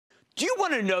Do you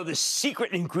want to know the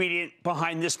secret ingredient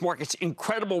behind this market's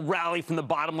incredible rally from the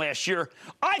bottom last year?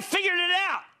 I figured it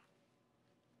out.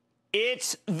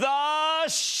 It's the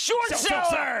short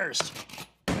sellers.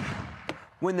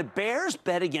 When the bears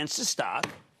bet against the stock,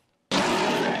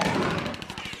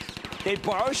 they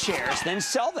borrow shares, then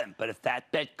sell them. But if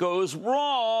that bet goes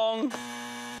wrong,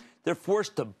 they're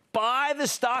forced to buy the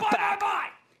stock back.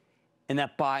 And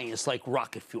that buying is like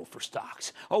rocket fuel for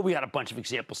stocks. Oh, we got a bunch of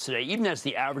examples today, even as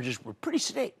the averages were pretty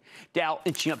sedate. Dow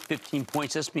inching up 15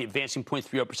 points, S&P advancing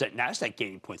 0.30%, NASDAQ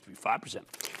gaining 0.35%.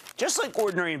 Just like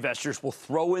ordinary investors will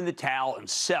throw in the towel and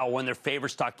sell when their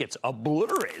favorite stock gets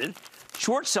obliterated,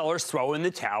 short sellers throw in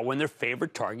the towel when their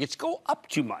favorite targets go up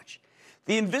too much.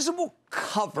 The invisible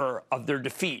cover of their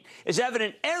defeat is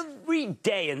evident every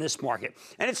day in this market,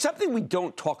 and it's something we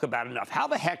don't talk about enough. How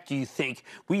the heck do you think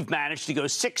we've managed to go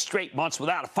 6 straight months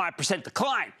without a 5%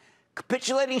 decline?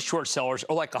 Capitulating short sellers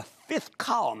are like a fifth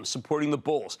column supporting the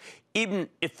bulls, even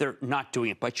if they're not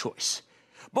doing it by choice.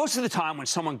 Most of the time when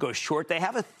someone goes short, they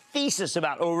have a thesis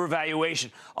about overvaluation,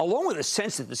 along with a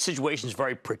sense that the situation is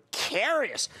very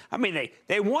precarious. I mean,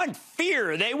 they want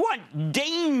fear. They want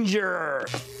danger.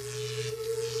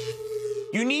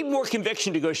 You need more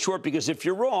conviction to go short because if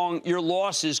you're wrong, your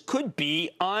losses could be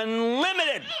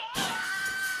unlimited.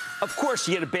 Of course,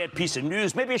 you get a bad piece of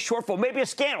news, maybe a shortfall, maybe a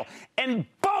scandal, and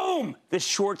boom, the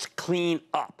shorts clean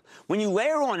up. When you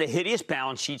layer on a hideous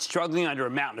balance sheet struggling under a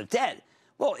mountain of debt,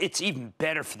 well, it's even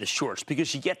better for the shorts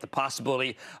because you get the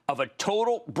possibility of a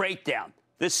total breakdown.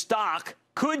 The stock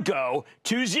could go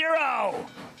to zero.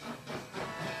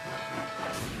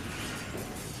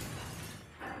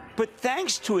 But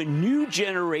thanks to a new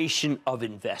generation of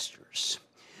investors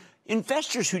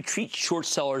who treat short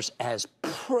sellers as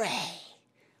prey,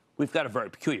 we've got a very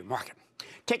peculiar market.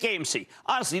 Take AMC.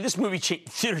 Honestly, this movie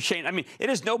theater chain, I mean, it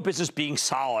has no business being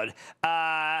solid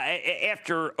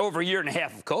after over a year and a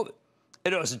half of COVID.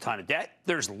 It owes a ton of debt.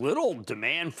 There's little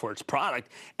demand for its product,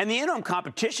 and the in-home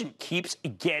competition keeps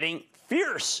getting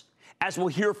fierce, as we'll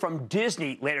hear from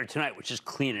Disney later tonight, which is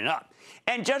cleaning up.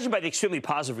 And judging by the extremely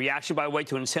positive reaction, by the way,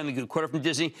 to an insanely good quarter from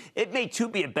Disney, it may, too,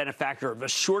 be a benefactor of a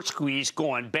short squeeze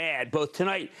going bad, both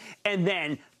tonight and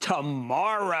then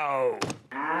tomorrow.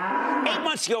 8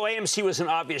 months ago, AMC was an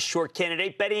obvious short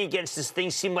candidate. Betting against this thing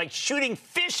seemed like shooting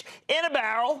fish in a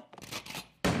barrel.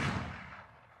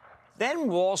 Then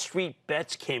Wall Street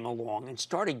bets came along and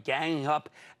started ganging up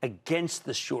against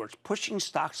the shorts, pushing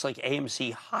stocks like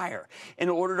AMC higher in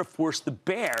order to force the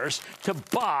bears to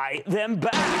buy them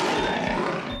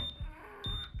back.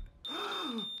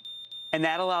 And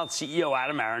that allowed CEO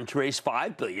Adam Aron to raise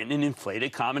 $5 billion in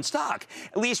inflated common stock,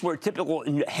 at least where a typical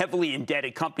heavily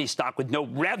indebted company stock with no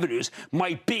revenues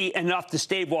might be enough to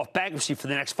stave off bankruptcy for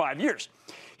the next 5 years.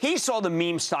 He saw the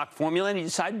meme stock formula, and he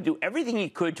decided to do everything he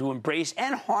could to embrace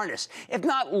and harness, if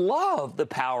not love, the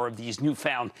power of these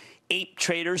newfound ape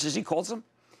traders, as he calls them.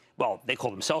 Well, they call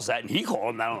themselves that, and he called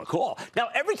them that on the call. Now,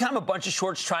 every time a bunch of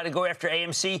shorts try to go after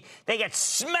AMC, they get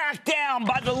smacked down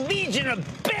by the legion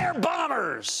of bear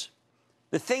bombers.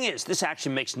 The thing is, this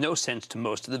action makes no sense to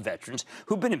most of the veterans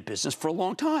who've been in business for a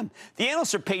long time. The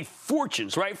analysts are paid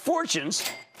fortunes, right? Fortunes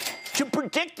to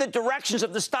predict the directions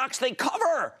of the stocks they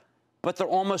cover. But they're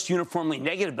almost uniformly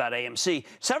negative about AMC.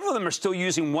 Several of them are still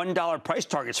using $1 price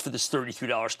targets for this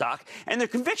 $33 stock, and their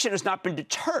conviction has not been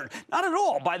deterred, not at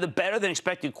all, by the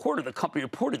better-than-expected quarter the company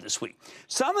reported this week.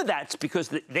 Some of that's because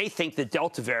they think the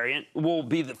Delta variant will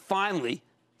be finally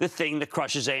the thing that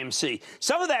crushes AMC.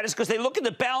 Some of that is because they look at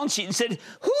the balance sheet and said,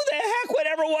 who the heck would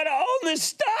ever want to own this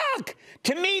stock?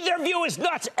 To me, their view is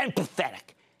nuts and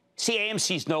pathetic. See,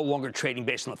 AMC is no longer trading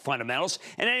based on the fundamentals,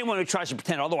 and anyone who tries to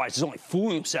pretend otherwise is only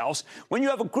fooling themselves. When you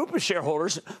have a group of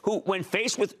shareholders who, when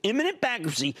faced with imminent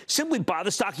bankruptcy, simply buy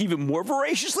the stock even more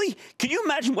voraciously, can you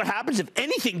imagine what happens if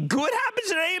anything good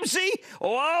happens at AMC?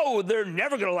 Oh, they're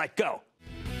never going to let go.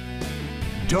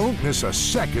 Don't miss a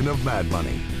second of Mad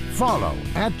Money. Follow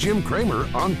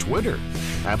 @JimCramer on Twitter.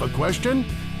 Have a question?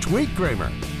 Tweet Cramer.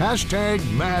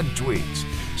 #MadTweets.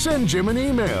 Send Jim an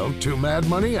email to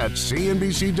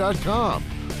madmoney@cnbc.com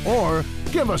or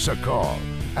give us a call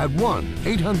at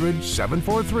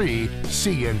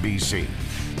 1-800-743-CNBC.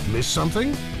 Miss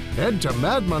something? Head to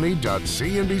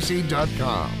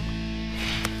madmoney.cnbc.com.